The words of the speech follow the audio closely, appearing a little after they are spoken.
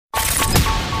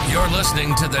You're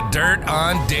listening to the Dirt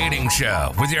on Dating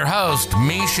Show with your host,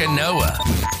 Misha Noah.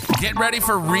 Get ready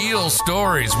for real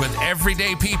stories with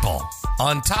everyday people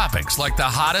on topics like the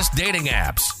hottest dating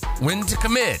apps, when to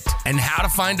commit, and how to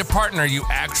find a partner you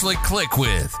actually click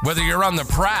with. Whether you're on the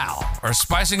prowl or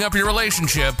spicing up your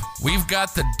relationship, we've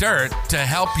got the dirt to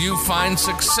help you find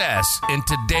success in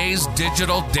today's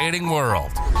digital dating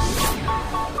world.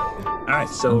 All right,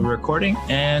 so we're recording,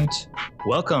 and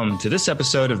welcome to this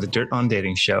episode of the Dirt on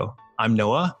Dating Show. I'm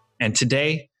Noah, and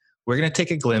today we're going to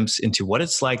take a glimpse into what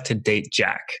it's like to date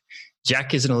Jack.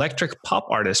 Jack is an electric pop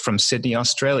artist from Sydney,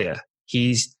 Australia.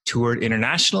 He's toured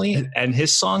internationally, and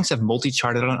his songs have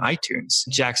multi-charted on iTunes.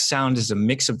 Jack's sound is a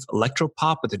mix of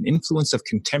electropop with an influence of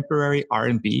contemporary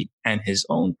R&B and his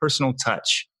own personal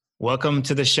touch. Welcome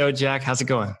to the show, Jack. How's it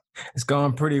going? It's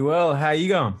going pretty well. How you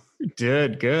going?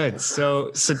 Good.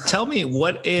 So tell me,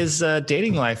 what is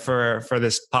dating life for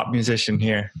this pop musician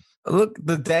here? Look,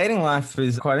 the dating life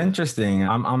is quite interesting.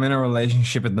 I'm in a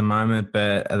relationship at the moment,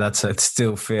 but it's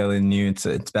still fairly new. It's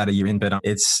about a year in, but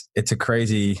it's a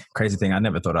crazy thing. I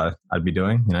never thought I'd be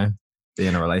doing, be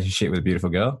in a relationship with a beautiful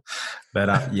girl.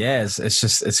 But yeah,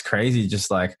 it's crazy.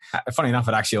 Just like, funny enough,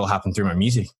 it actually all happened through my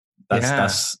music.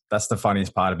 That's the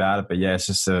funniest part about it. But yeah, it's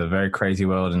just a very crazy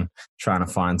world and trying to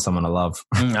find someone to love.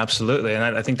 Absolutely. And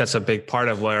I think that's a big part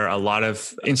of where a lot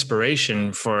of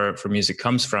inspiration for music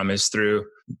comes from, is through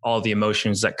all the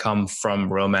emotions that come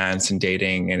from romance and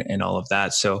dating and all of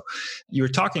that. So you were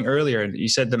talking earlier, you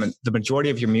said the majority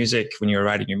of your music, when you were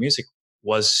writing your music,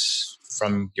 was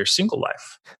from your single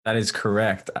life. That is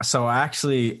correct. So I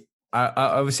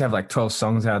obviously have like 12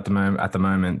 songs out at the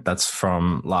moment. That's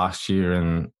from last year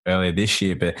and earlier this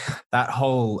year. But that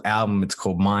whole album, it's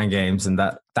called Mind Games. And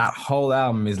that whole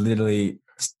album is literally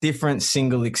different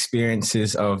single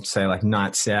experiences of, say, like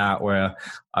nights out where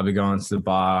I'll be going to the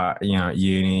bar, at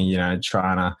uni,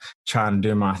 trying to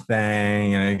do my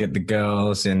thing, get the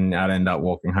girls, and I'd end up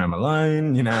walking home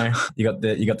alone. You got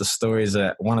the stories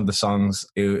that one of the songs,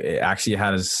 it actually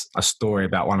has a story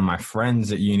about one of my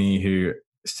friends at uni who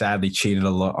sadly cheated a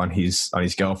lot on his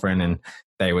girlfriend, and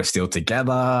they were still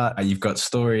together. You've got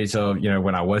stories of,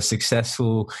 when I was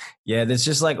successful. Yeah, there's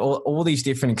just like all these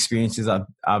different experiences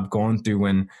I've gone through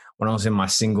when I was in my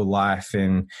single life,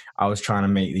 and I was trying to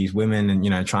meet these women and,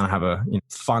 trying to have a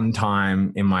fun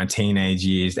time in my teenage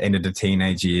years, the end of the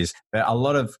teenage years. But a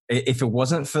lot of, if it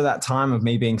wasn't for that time of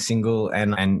me being single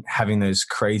and having those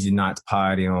crazy nights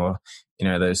partying, or,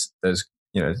 those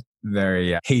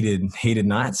very heated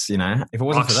nights, if it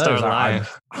wasn't for those,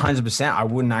 100%, I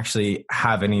wouldn't actually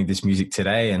have any of this music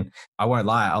today. And I won't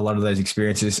lie, a lot of those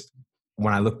experiences,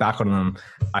 when I look back on them,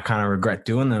 I kind of regret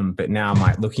doing them. But now I'm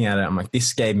like looking at it, I'm like,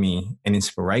 this gave me an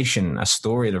inspiration, a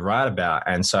story to write about.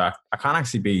 And so I can't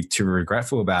actually be too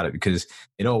regretful about it, because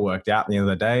it all worked out at the end of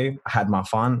the day. I had my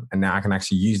fun, and now I can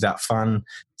actually use that fun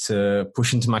to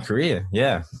push into my career.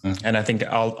 Yeah. And I think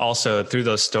also through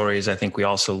those stories, I think we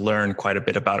also learn quite a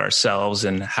bit about ourselves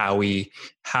and how we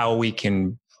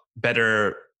can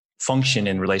better function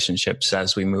in relationships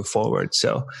as we move forward.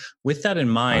 So with that in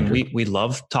mind, we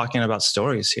love talking about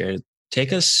stories here.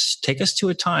 Take us to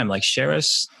a time, like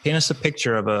paint us a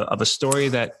picture of a story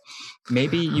that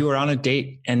maybe you were on a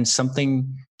date and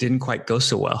something didn't quite go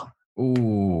so well.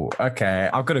 Ooh,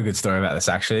 okay. I've got a good story about this,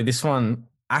 actually. This one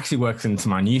actually works into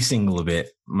my new single a bit,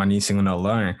 my new single, Not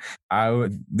Alone.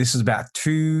 This was about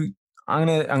I'm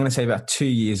gonna say about 2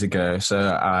 years ago. So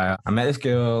I met this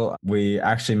girl. We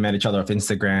actually met each other off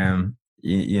Instagram.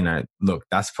 Look,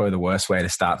 that's probably the worst way to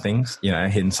start things.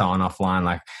 Hitting someone offline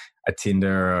like a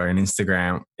Tinder or an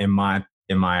Instagram, in my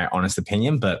honest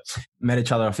opinion. But met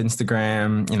each other off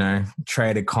Instagram.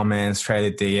 Traded comments,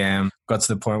 traded DM. Got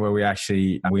to the point where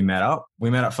we met up. We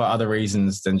met up for other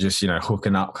reasons than just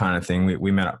hooking up kind of thing.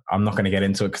 We met up. I'm not going to get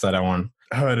into it because I don't want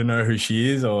her to know who she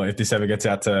is, or if this ever gets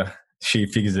out to, she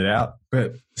figures it out.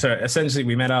 But so essentially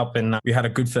we met up and we had a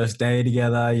good first day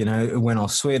together. It went all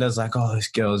sweet. I was like, oh, this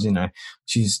girl's,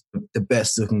 she's the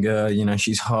best looking girl.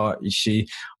 She's hot.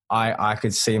 I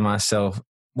could see myself,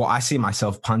 I see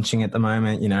myself punching at the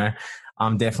moment.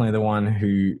 I'm definitely the one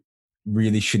who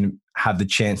really shouldn't have the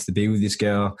chance to be with this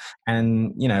girl.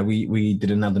 And, we did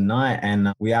another night, and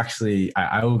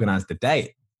I organized the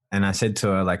date. And I said to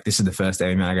her, like, this is the first day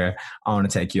we met. I go, I want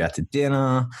to take you out to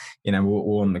dinner.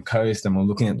 We're on the coast and we're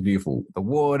looking at the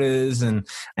waters. And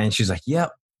she's like,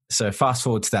 yep. So fast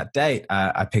forward to that date,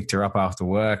 I picked her up after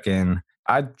work, and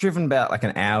I'd driven about like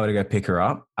an hour to go pick her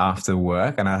up after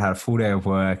work, and I had a full day of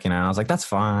work, I was like, that's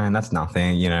fine. That's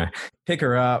nothing, pick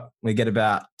her up. We get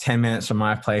about 10 minutes from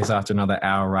my place after another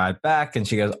hour ride back. And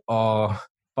she goes, oh,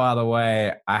 by the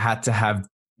way, I had to have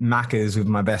Macca's with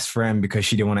my best friend because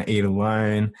she didn't want to eat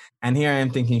alone. And here I am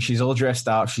thinking she's all dressed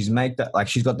up. She's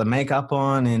she's got the makeup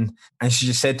on, and she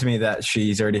just said to me that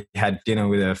she's already had dinner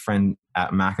with her friend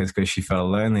at Macca's because she felt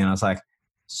lonely. And I was like,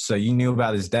 so you knew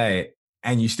about this date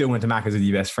and you still went to Macca's with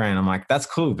your best friend? I'm like, that's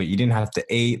cool, but you didn't have to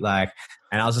eat.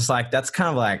 And I was just like, that's kind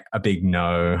of like a big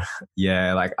no.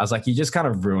 Yeah. Like, I was like, you just kind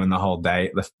of ruined the whole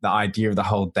date, the idea of the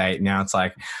whole date. Now it's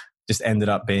like, just ended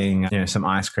up being, some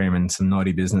ice cream and some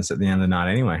naughty business at the end of the night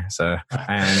anyway. So,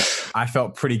 and I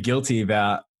felt pretty guilty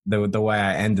about the way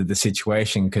I ended the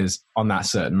situation, because on that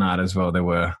certain night as well, there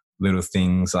were little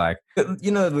things like, the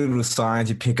little signs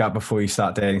you pick up before you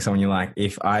start dating someone. You're like,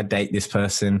 if I date this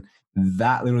person,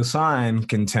 that little sign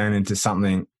can turn into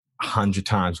something 100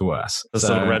 times worse. Those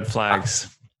little red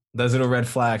flags. Those little red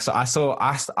flags. So I thought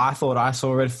I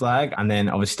saw a red flag, and then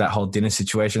obviously that whole dinner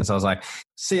situation. So I was like,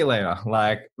 see you later.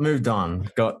 Like, moved on.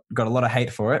 Got a lot of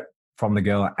hate for it from the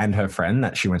girl and her friend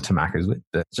that she went to Macca's with.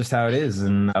 But it's just how it is.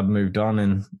 And I've moved on,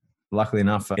 and luckily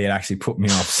enough, it actually put me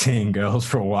off seeing girls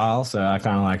for a while. So I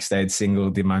kind of like stayed single,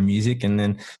 did my music, and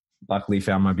then luckily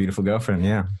found my beautiful girlfriend.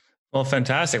 Yeah. Well,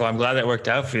 fantastic. Well, I'm glad that worked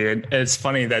out for you. And it's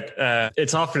funny that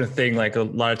it's often a thing, like a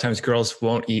lot of times girls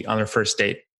won't eat on their first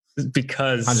date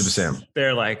because 100%.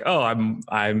 They're like, oh,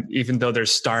 I'm even though they're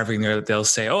starving, they'll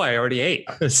say, oh, I already ate.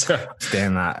 So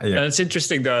damn that. Yeah. And it's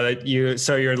interesting though that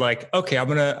you're like, okay,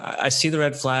 I see the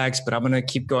red flags, but I'm going to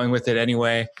keep going with it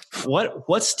anyway.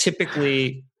 What's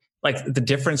typically like the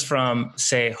difference from,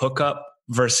 say, hookup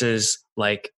versus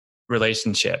like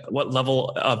relationship? What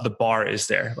level of the bar is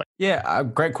there?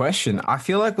 Great question. I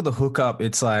feel like with the hookup,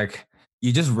 it's like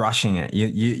you're just rushing it.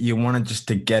 You want to just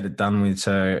to get it done with.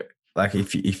 So like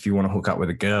if you want to hook up with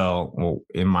a girl, well,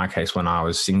 in my case, when I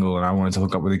was single and I wanted to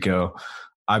hook up with a girl,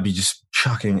 I'd be just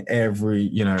chucking every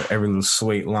little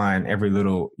sweet line, every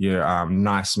little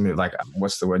nice move, like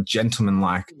what's the word,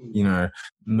 gentleman-like,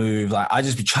 move. Like I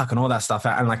just be chucking all that stuff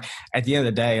out. And like at the end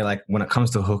of the day, like when it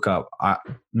comes to hookup,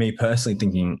 me personally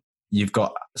thinking you've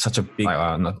got such a big,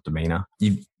 not demeanor.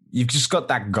 You've just got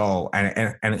that goal,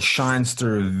 and it shines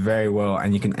through very well,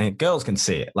 and girls can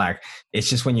see it. Like it's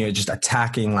just when you're just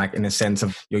attacking, like in a sense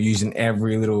of you're using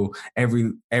every little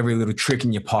trick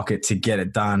in your pocket to get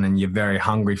it done, and you're very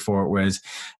hungry for it. Whereas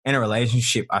in a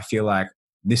relationship, I feel like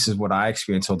this is what I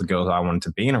experienced. All the girls I wanted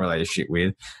to be in a relationship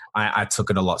with, I took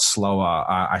it a lot slower.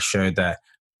 I showed that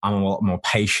I'm a lot more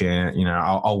patient,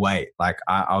 I'll wait. Like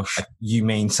you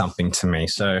mean something to me.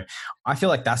 So I feel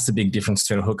like that's the big difference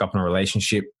between a hookup and a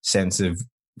relationship sense of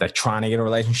like trying to get a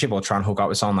relationship or trying to hook up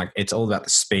with someone. Like it's all about the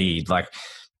speed. Like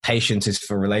patience is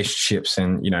for relationships,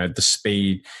 and, the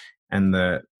speed and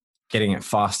the getting it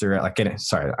faster. Like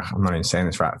sorry, I'm not even saying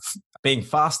this right. Being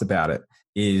fast about it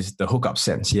is the hookup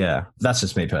sense. Yeah. That's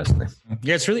just me personally.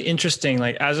 Yeah. It's really interesting.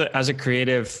 Like as a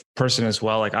creative person as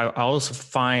well, like I also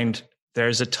find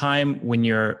there's a time when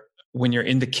you're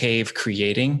in the cave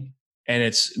creating,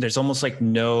 and there's almost like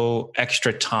no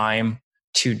extra time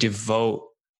to devote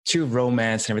to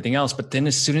romance and everything else. But then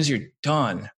as soon as you're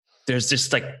done, there's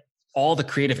just like all the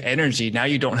creative energy. Now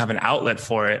you don't have an outlet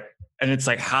for it. And it's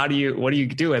like, what do you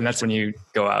do? And that's when you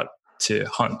go out to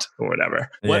hunt or whatever.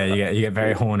 You get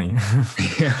very horny.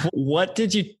 What do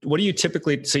you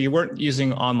typically, so you weren't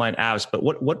using online apps, but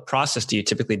what process do you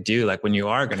typically do? Like when you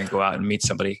are going to go out and meet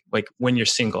somebody, like when you're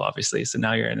single, obviously. So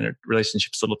now you're in a relationship,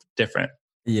 it's a little different.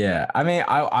 Yeah. I mean,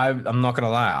 I'm not going to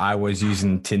lie. I was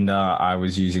using Tinder. I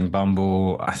was using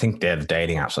Bumble. I think they're the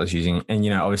dating apps I was using. And,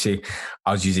 obviously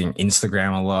I was using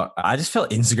Instagram a lot. I just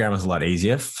felt Instagram was a lot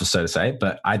easier, so to say,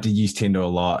 but I did use Tinder a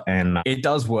lot, and it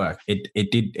does work.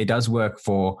 It does work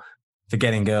for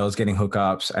getting girls, getting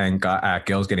hookups, and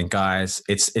girls getting guys.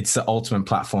 It's the ultimate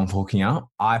platform for hooking up.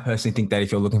 I personally think that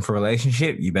if you're looking for a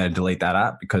relationship, you better delete that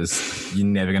app, because you're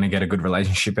never going to get a good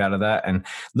relationship out of that. And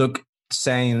look,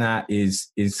 saying that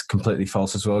is completely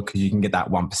false as well, because you can get that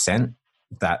 1%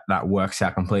 that works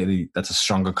out completely. That's a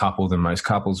stronger couple than most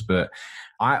couples. But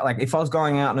if I was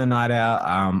going out on a night out,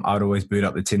 I would always boot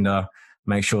up the Tinder,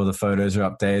 make sure the photos are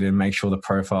updated, make sure the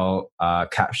profile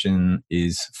caption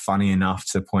is funny enough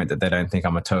to the point that they don't think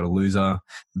I'm a total loser.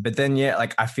 But then,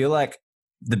 I feel like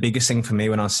the biggest thing for me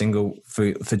when I was single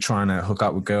for trying to hook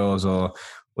up with girls or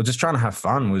just trying to have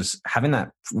fun was having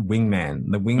that wingman.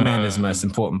 The wingman is the most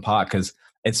important part, because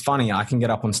it's funny. I can get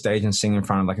up on stage and sing in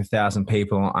front of like 1,000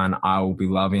 people, and I will be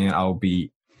loving it.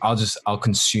 I'll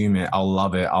consume it. I'll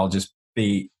love it. I'll just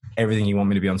be everything you want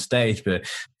me to be on stage. But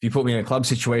if you put me in a club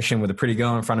situation with a pretty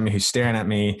girl in front of me who's staring at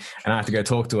me and I have to go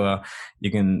talk to her, you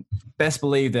can best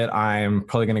believe that I'm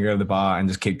probably going to go to the bar and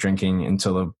just keep drinking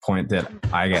until the point that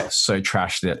I get so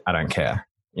trashed that I don't care.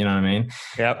 You know what I mean?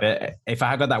 Yep. But if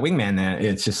I got that wingman there,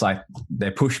 it's just like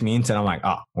they push me into, and I'm like,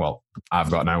 oh, well, I've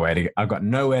got nowhere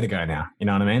to go now. You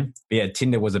know what I mean? But yeah,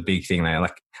 Tinder was a big thing there.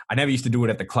 Like, I never used to do it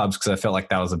at the clubs because I felt like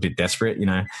that was a bit desperate. You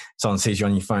know, someone sees you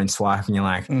on your phone swipe and you're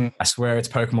like, I swear it's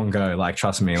Pokemon Go. Like,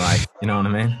 trust me. Like, you know what I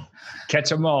mean? Catch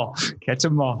them all.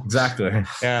 Exactly.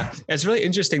 Yeah. It's really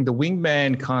interesting. The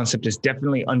wingman concept is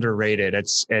definitely underrated.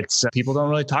 It's people don't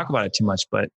really talk about it too much,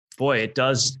 but boy, it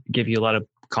does give you a lot of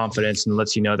confidence and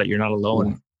lets you know that you're not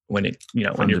alone when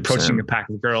you're approaching a pack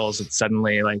of girls. It's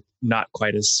suddenly like not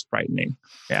quite as frightening.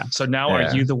 Yeah. So now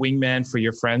are you the wingman for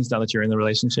your friends now that you're in the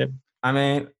relationship? I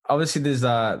mean, obviously there's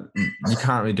you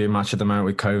can't really do much at the moment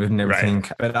with COVID and everything,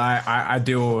 right. But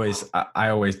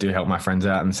I always do help my friends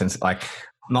out in the sense, like,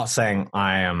 not saying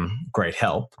I am great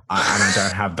help and I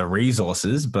don't have the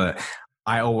resources, but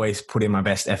I always put in my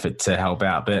best effort to help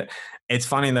out. But it's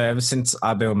funny though, ever since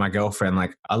I've been with my girlfriend,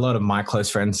 like a lot of my close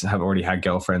friends have already had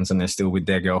girlfriends and they're still with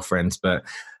their girlfriends. But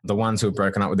the ones who have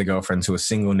broken up with their girlfriends who are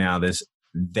single now,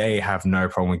 they have no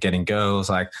problem with getting girls.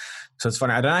 Like, so it's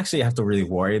funny. I don't actually have to really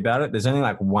worry about it. There's only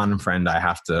like one friend I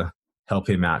have to help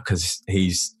him out because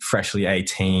he's freshly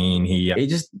 18. He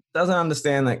just doesn't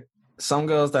understand that some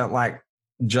girls don't like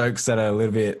jokes that are a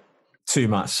little bit too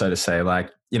much, so to say. Like,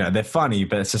 you know, they're funny,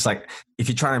 but it's just like, if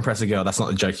you try to impress a girl, that's not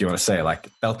the joke you want to say. Like,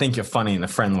 they'll think you're funny in the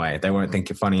friend way. They won't think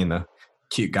you're funny in the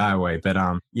cute guy way. But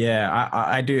yeah,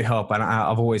 I do help, and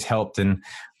I've always helped. And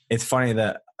it's funny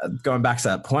that going back to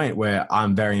that point where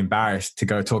I'm very embarrassed to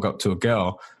go talk up to a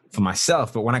girl for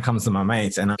myself, but when it comes to my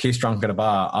mates and I'm keep drunk at a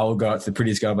bar, I will go up to the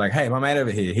prettiest girl and be like, hey, my mate over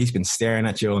here, he's been staring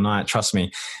at you all night, trust me.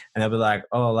 And they'll be like,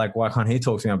 oh, like, why can't he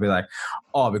talk to me? I'll be like,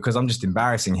 oh, because I'm just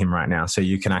embarrassing him right now, so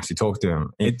you can actually talk to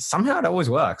him. Somehow it always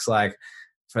works. Like,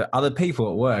 for other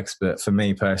people it works, but for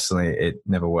me personally, it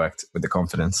never worked with the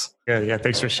confidence. Yeah,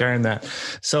 thanks for sharing that.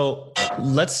 So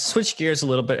let's switch gears a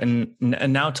little bit and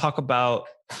now talk about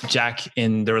Jack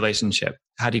in the relationship.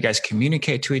 How do you guys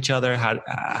communicate to each other?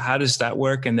 How does that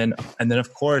work? And then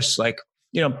of course, like,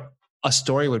 you know, a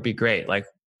story would be great. Like,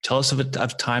 tell us of a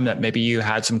time that maybe you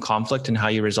had some conflict and how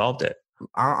you resolved it.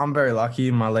 I'm very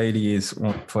lucky. My lady is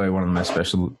probably one of the most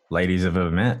special ladies I've ever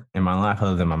met in my life,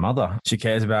 other than my mother. She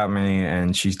cares about me,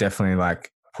 and she's definitely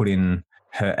like put in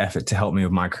her effort to help me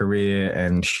with my career,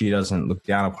 and she doesn't look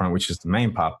down upon it, which is the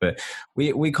main part. But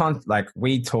we can't, like,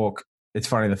 we talk. It's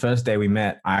funny. The first day we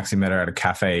met, I actually met her at a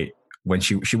cafe when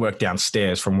she worked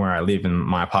downstairs from where I live in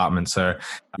my apartment. So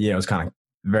yeah, it was kind of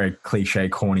very cliche,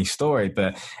 corny story.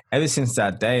 But ever since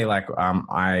that day, like,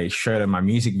 I showed her my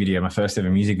music video, my first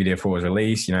ever music video before it was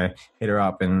released, you know, hit her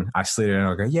up and I slid her and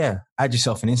I go, yeah, add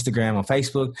yourself on Instagram or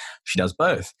Facebook. She does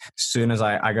both. As soon as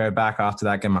I go back after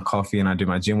that, get my coffee and I do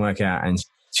my gym workout, and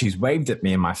she's waved at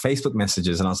me in my Facebook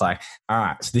messages. And I was like, all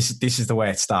right, so this is the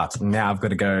way it starts. Now I got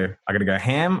to go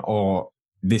ham, or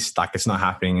this, like, it's not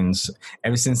happening. And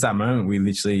ever since that moment, we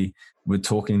literally were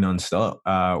talking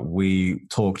nonstop. We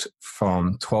talked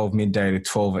from 12 midday to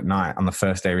 12 at night on the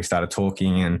first day we started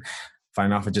talking, and funny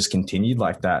enough, it just continued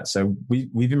like that. So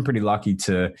we've been pretty lucky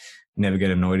to never get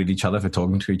annoyed at each other for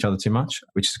talking to each other too much,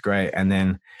 which is great. And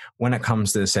then when it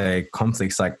comes to, say,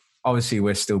 conflicts, like, obviously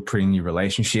we're still pretty new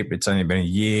relationship. It's only been a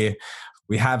year.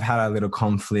 We have had our little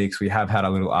conflicts. We have had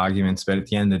our little arguments, but at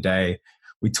the end of the day,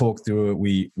 we talk through it.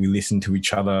 We listen to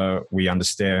each other. We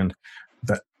understand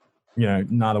that, you know,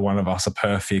 neither one of us are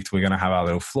perfect. We're going to have our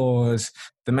little flaws.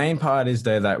 The main part is,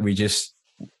 though, that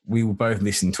we will both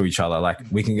listen to each other. Like,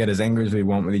 we can get as angry as we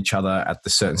want with each other at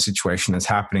the certain situation that's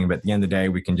happening, but at the end of the day,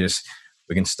 we can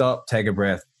stop, take a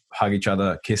breath, hug each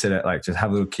other, kiss it, like, just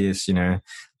have a little kiss, you know,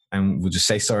 and we'll just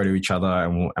say sorry to each other,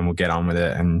 and we'll get on with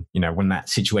it. And, you know, when that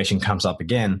situation comes up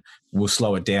again, we'll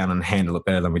slow it down and handle it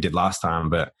better than we did last time.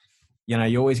 But, you know,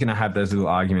 you're always going to have those little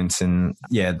arguments, and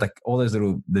yeah, like all those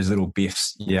little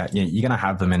biffs. Yeah, you're going to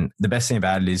have them. And the best thing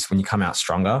about it is when you come out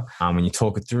stronger, when you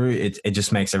talk it through, it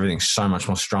just makes everything so much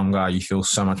more stronger. You feel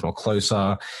so much more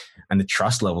closer, and the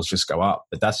trust levels just go up.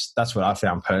 But that's what I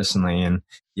found personally. And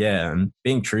yeah, and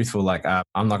being truthful, like,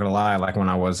 I'm not going to lie, like, when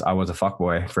I was a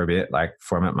fuckboy for a bit, like,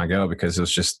 before I met my girl, because it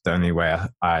was just the only way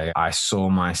I saw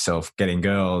myself getting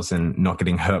girls and not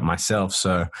getting hurt myself.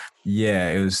 So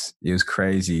yeah, it was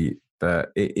crazy.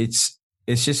 But it's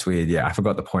just weird. Yeah, I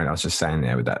forgot the point I was just saying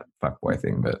there with that fuckboy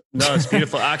thing. But no, it's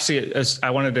beautiful. Actually,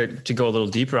 I wanted to go a little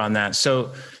deeper on that.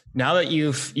 So now that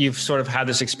you've sort of had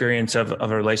this experience of a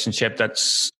relationship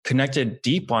that's connected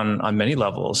deep on many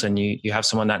levels, and you have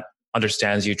someone that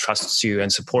understands you, trusts you,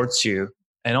 and supports you,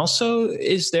 and also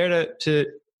is there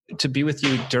to be with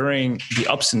you during the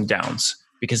ups and downs,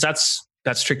 because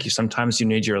that's tricky. Sometimes you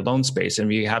need your alone space,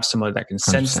 and you have someone that can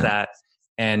sense 100%. That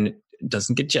and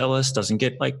doesn't get jealous, doesn't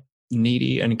get like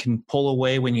needy and can pull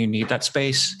away when you need that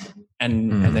space,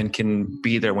 and then can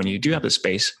be there when you do have the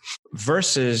space,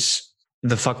 versus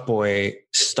the fuckboy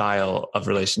style of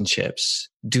relationships.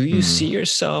 Do you see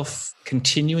yourself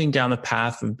continuing down the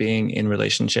path of being in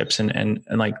relationships and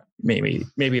like maybe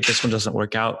if this one doesn't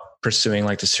work out, pursuing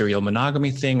like the serial monogamy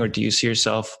thing, or do you see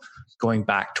yourself going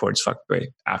back towards fuckboy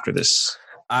after this?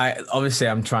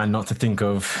 I'm trying not to think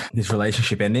of this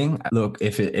relationship ending. Look,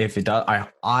 if it does,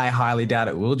 I highly doubt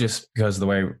it will, just because of the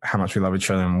way how much we love each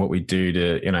other and what we do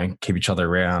to keep each other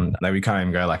around. Like we can't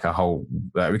even go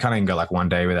like one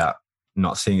day without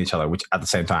not seeing each other, which at the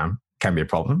same time can be a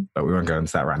problem, but we won't go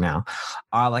into that right now.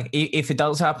 Like if it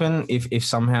does happen, if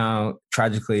somehow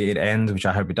tragically it ends, which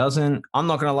I hope it doesn't, I'm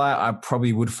not going to lie, I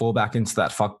probably would fall back into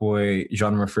that fuckboy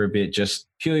genre for a bit, just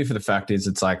purely for the fact is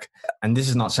it's like, and this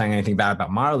is not saying anything bad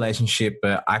about my relationship,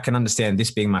 but I can understand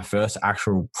this being my first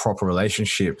actual proper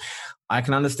relationship. I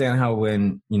can understand how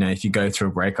when, if you go through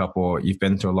a breakup or you've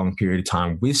been through a long period of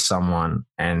time with someone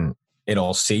and it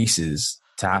all ceases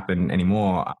to happen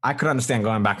anymore, I could understand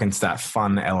going back into that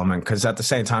fun element, because at the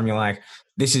same time you're like,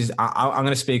 I'm going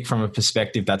to speak from a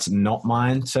perspective that's not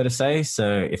mine, so to say.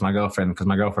 So if my girlfriend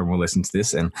will listen to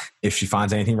this, and if she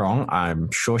finds anything wrong, I'm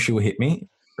sure she will hit me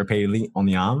repeatedly on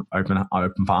the arm, open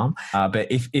palm. But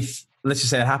if let's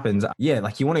just say it happens,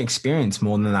 like you want to experience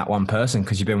more than that one person,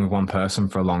 because you've been with one person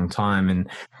for a long time. And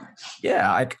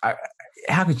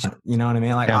how could you know what I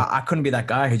mean? Like, yeah. I couldn't be that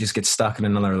guy who just gets stuck in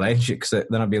another relationship, because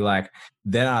then I'd be like,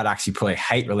 then I'd actually probably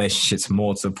hate relationships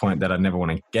more to the point that I'd never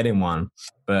want to get in one.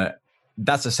 But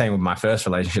that's the same with my first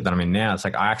relationship that I'm in now. It's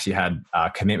like I actually had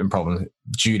commitment problems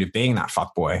due to being that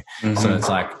fuckboy. Mm-hmm. So it's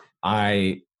like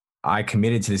I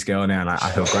committed to this girl now and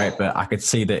I feel great, but I could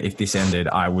see that if this ended,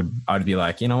 I'd be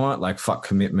like, you know what? Like, fuck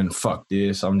commitment, fuck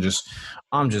this. I'm just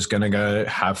going to go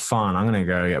have fun. I'm going to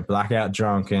go get blackout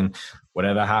drunk and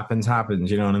whatever happens.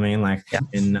 You know what I mean? Like,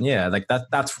 like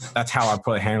that's how I'd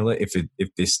probably handle it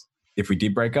if we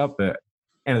did break up. But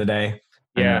end of the day,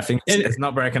 I think it's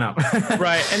not breaking up.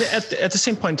 Right. And at the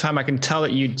same point in time, I can tell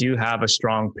that you do have a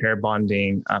strong pair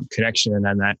bonding connection, and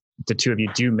then that the two of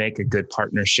you do make a good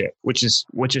partnership, which is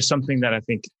something that I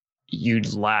think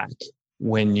you'd lack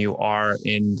when you are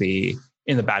in the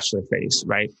bachelor phase.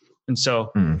 Right. And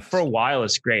so for a while,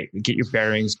 it's great. Get your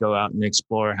bearings, go out and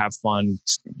explore, have fun,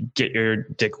 get your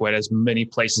dick wet as many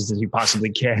places as you possibly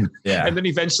can. Yeah. And then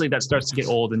eventually that starts to get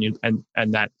old, and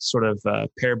that sort of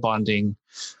pair bonding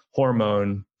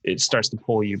hormone, it starts to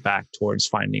pull you back towards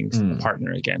finding a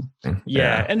partner again.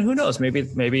 Yeah. And who knows,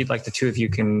 maybe like the two of you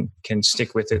can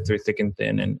stick with it through thick and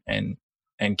thin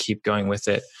and keep going with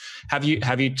it. Have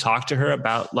you talked to her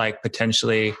about like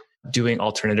potentially doing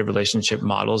alternative relationship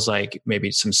models, like maybe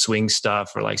some swing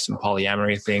stuff or like some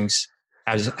polyamory things?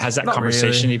 Has that not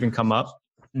conversation really even come up?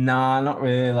 No, not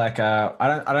really. Like, I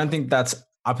don't think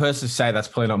I personally say that's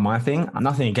probably not my thing. I'm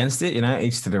nothing against it,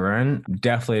 each to their own.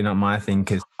 Definitely not my thing,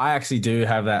 because I actually do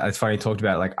have that. It's funny you talked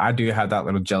about, like, I do have that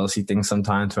little jealousy thing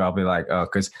sometimes where I'll be like, oh,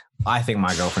 because I think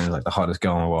my girlfriend is like the hottest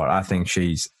girl in the world. I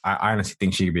honestly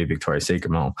think she could be a Victoria's Secret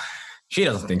model. She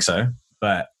doesn't think so,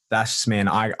 but that's just me. And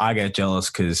I get jealous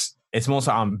because it's more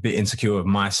so I'm a bit insecure of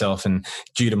myself, and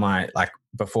due to my, like,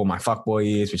 before my fuckboy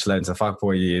years, which led into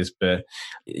fuckboy years. But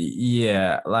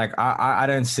yeah, like I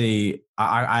don't think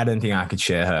I could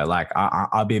share her. Like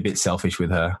I'll be a bit selfish with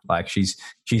her. Like she's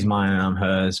mine and I'm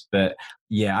hers. But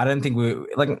yeah, I don't think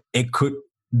it could,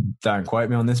 don't quote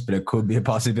me on this, but it could be a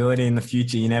possibility in the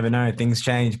future. You never know, things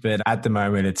change. But at the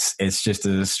moment, it's just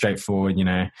a straightforward,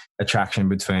 attraction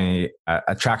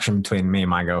between me and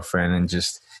my girlfriend, and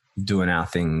just doing our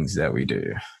things that we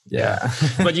do. Yeah.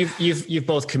 But you've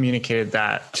both communicated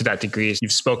that to that degree.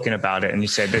 You've spoken about it and you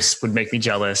said, this would make me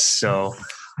jealous. So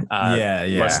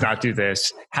let's not do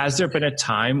this. Has there been a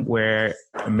time where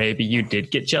maybe you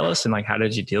did get jealous, and like, how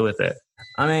did you deal with it?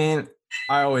 I mean,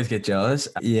 I always get jealous.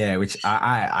 Yeah. Which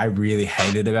I really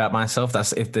hated about myself.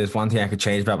 That's, if there's one thing I could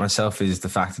change about myself, is the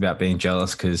fact about being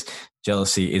jealous, because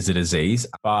jealousy is a disease.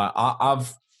 But I'm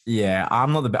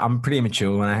pretty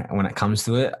immature when it comes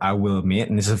to it. I will admit,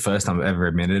 and this is the first time I've ever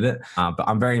admitted it. But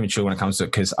I'm very immature when it comes to it,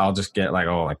 because I'll just get like,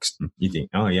 oh, like you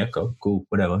think, oh yeah, cool,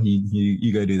 whatever.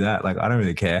 You go do that. Like I don't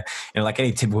really care, like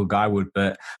any typical guy would.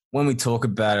 But when we talk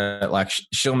about it, like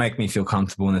she'll make me feel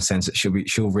comfortable in the sense that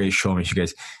she'll reassure me. She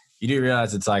goes, you do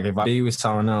realize it's like, if I be with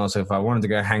someone else, if I wanted to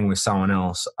go hang with someone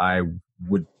else, I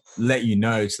would let you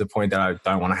know, to the point that I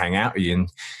don't want to hang out with you.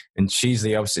 And she's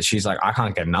the opposite. She's like, I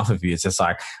can't get enough of you. It's just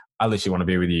like, I literally want to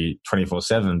be with you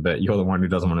 24/7, but you're the one who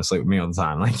doesn't want to sleep with me all the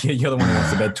time. Like you're the one who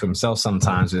wants to bed to himself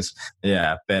sometimes.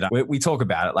 But we talk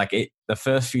about it. Like the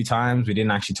first few times we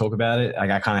didn't actually talk about it.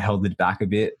 Like I kind of held it back a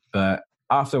bit, but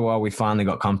after a while, we finally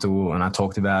got comfortable and I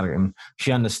talked about it, and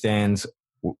she understands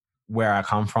where I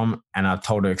come from. And I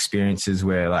told her experiences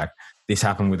where like this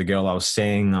happened with a girl I was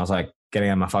seeing. I was like getting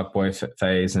out of my fuckboy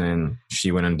phase, and then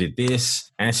she went and did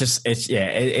this. And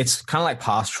it's kind of like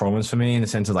past traumas for me in the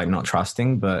sense of like not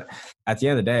trusting. But at the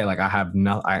end of the day, like I have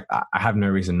no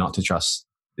reason not to trust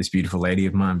this beautiful lady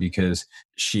of mine, because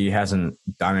she hasn't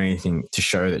done anything to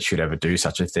show that she'd ever do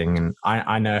such a thing. And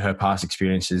I know her past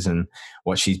experiences and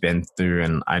what she's been through,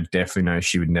 and I definitely know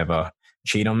she would never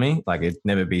cheat on me. Like it'd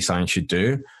never be something she'd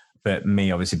do. But me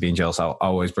obviously being jealous, I'll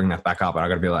always bring that back up, and I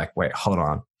got to be like, wait, hold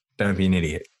on, don't be an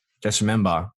idiot. Just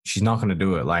remember, she's not going to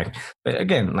do it. Like, but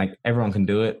again, like everyone can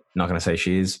do it. Not going to say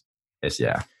she is.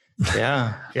 Yeah.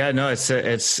 No, it's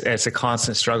a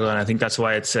constant struggle, and I think that's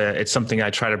why it's something I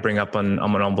try to bring up on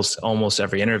almost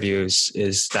every interview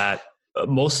is that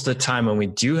most of the time when we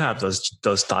do have those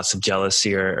thoughts of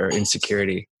jealousy or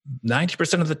insecurity,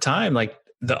 90% of the time, like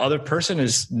the other person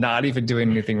is not even doing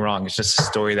anything wrong. It's just a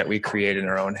story that we create in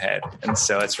our own head, and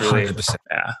so it's really 100%.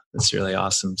 It's really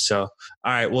awesome. So, all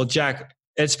right, well, Jack,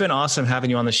 it's been awesome having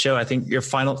you on the show. I think your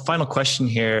final question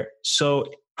here. So,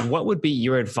 what would be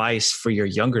your advice for your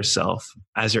younger self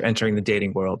as you're entering the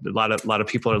dating world? A lot of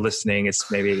people are listening. It's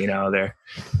maybe,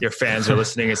 your fans are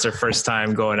listening. It's their first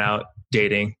time going out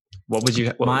dating. What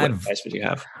advice would you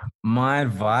have? My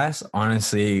advice,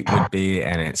 honestly, would be,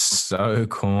 and it's so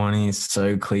corny, it's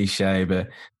so cliche, but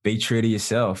be true to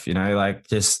yourself. Like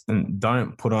just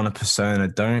don't put on a persona.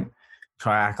 Don't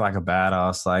try to act like a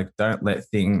badass. Like don't let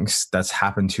things that's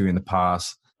happened to you in the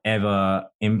past ever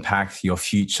impact your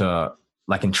future.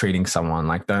 Like in treating someone,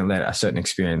 like don't let a certain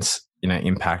experience,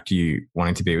 impact you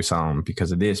wanting to be with someone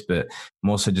because of this, but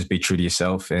more so just be true to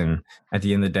yourself. And at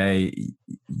the end of the day,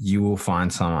 you will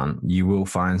find someone. You will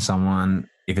find someone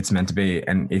if it's meant to be.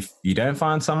 And if you don't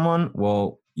find someone,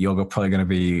 well, you're probably going to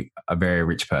be a very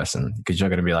rich person because you're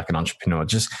going to be like an entrepreneur.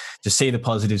 Just see the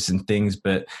positives in things,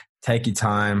 but take your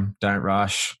time. Don't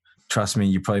rush. Trust me,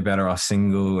 you're probably better off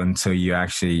single until you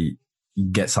actually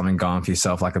get something going for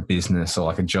yourself, like a business or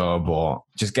like a job or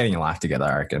just getting your life together,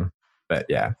 I reckon. But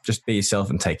yeah, just be yourself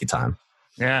and take your time.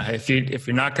 Yeah. If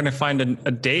you're not going to find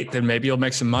a date, then maybe you'll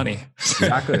make some money.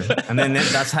 Exactly. And then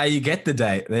that's how you get the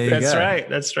date. There you go.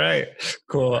 That's right.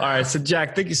 Cool. All right. So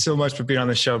Jack, thank you so much for being on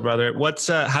the show, brother.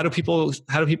 How do people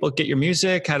get your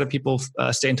music? How do people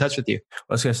stay in touch with you?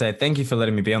 I was going to say, thank you for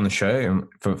letting me be on the show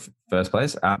for first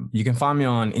place. You can find me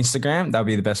on Instagram. That'll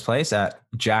be the best place at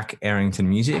Jack Arrington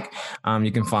Music.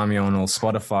 You can find me on all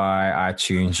Spotify,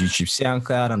 iTunes, YouTube,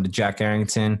 SoundCloud under Jack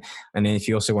Arrington. And then if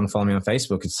you also want to follow me on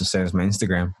Facebook, it's the same as my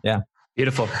Instagram. Yeah.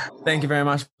 Beautiful. Thank you very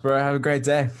much, bro. Have a great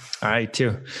day. All right,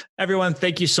 too. Everyone,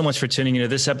 thank you so much for tuning into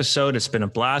this episode. It's been a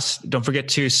blast. Don't forget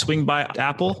to swing by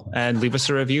Apple and leave us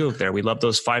a review there. We love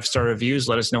those 5-star reviews.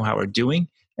 Let us know how we're doing.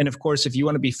 And of course, if you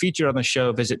want to be featured on the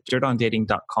show, visit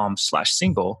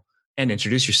dirtondating.com/single and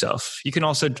introduce yourself. You can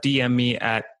also DM me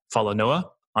at Follow Noah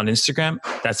on Instagram.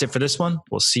 That's it for this one.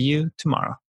 We'll see you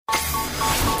tomorrow.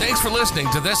 Thanks for listening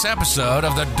to this episode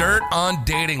of the Dirt on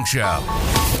Dating Show.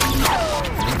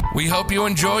 We hope you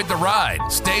enjoyed the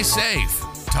ride. Stay safe,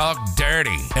 talk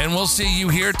dirty, and we'll see you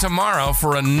here tomorrow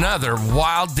for another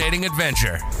wild dating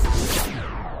adventure.